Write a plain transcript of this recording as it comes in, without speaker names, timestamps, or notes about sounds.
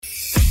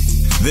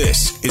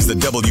This is the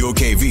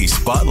WOKV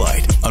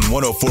Spotlight on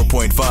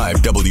 104.5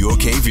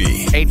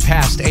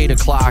 WOKV. 8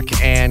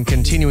 o'clock and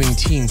continuing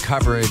team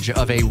coverage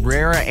of a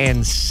rare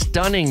and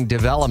stunning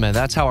development.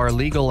 That's how our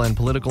legal and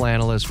political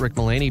analyst Rick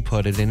Mullaney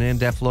put it. An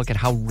in-depth look at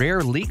how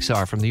rare leaks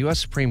are from the U.S.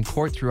 Supreme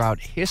Court throughout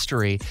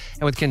history,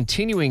 and with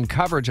continuing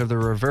coverage of the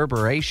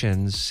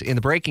reverberations. In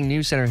the Breaking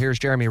News Center, here's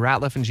Jeremy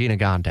Ratliff and Gina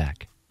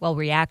Gondek. Well,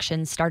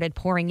 reactions started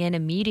pouring in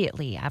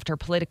immediately after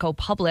Politico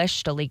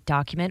published a leaked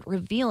document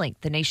revealing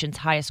the nation's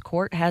highest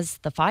court has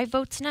the 5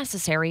 votes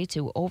necessary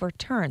to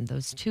overturn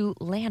those 2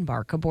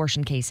 landmark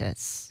abortion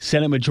cases.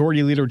 Senate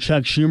Majority Leader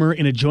Chuck Schumer,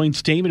 in a joint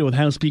statement with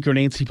House Speaker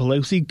Nancy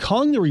Pelosi,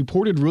 calling the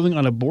reported ruling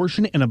on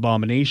abortion an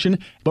abomination,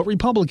 but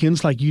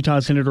Republicans like Utah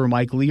Senator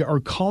Mike Lee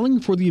are calling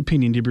for the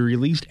opinion to be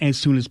released as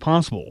soon as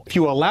possible. If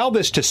you allow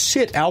this to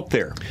sit out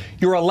there,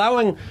 you're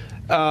allowing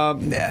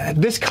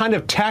this kind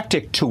of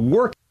tactic to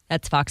work.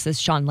 That's Fox's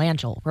Sean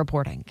Langell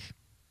reporting.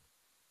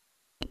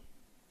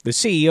 The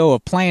CEO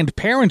of Planned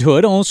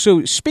Parenthood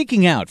also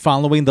speaking out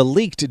following the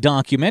leaked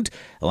document.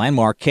 A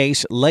landmark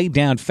case laid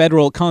down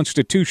federal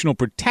constitutional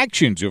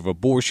protections of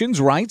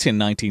abortions rights in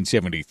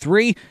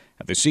 1973.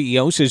 The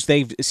CEO says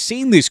they've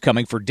seen this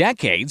coming for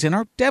decades and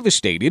are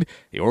devastated.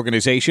 The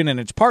organization and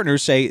its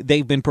partners say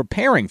they've been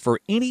preparing for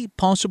any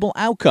possible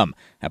outcome.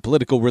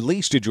 Politico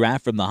released a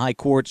draft from the high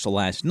courts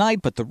last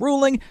night, but the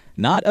ruling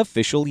not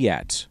official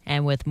yet.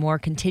 And with more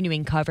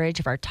continuing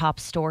coverage of our top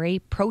story,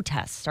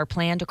 protests are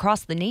planned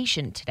across the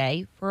nation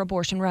today for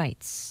abortion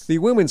rights. The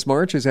Women's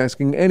March is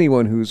asking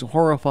anyone who's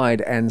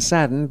horrified and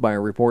saddened by a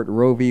report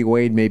Roe v.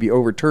 Wade may be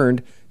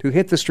overturned to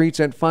hit the streets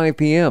at 5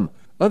 p.m.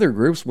 Other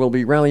groups will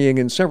be rallying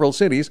in several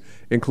cities,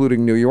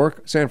 including New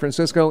York, San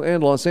Francisco,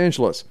 and Los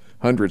Angeles.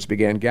 Hundreds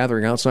began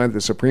gathering outside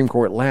the Supreme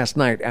Court last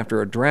night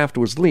after a draft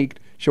was leaked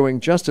showing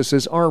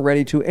justices are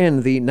ready to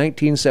end the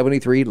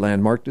 1973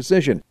 landmark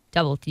decision.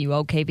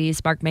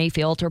 WOKV's Mark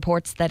Mayfield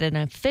reports that an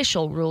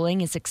official ruling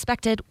is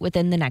expected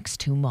within the next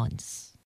 2 months.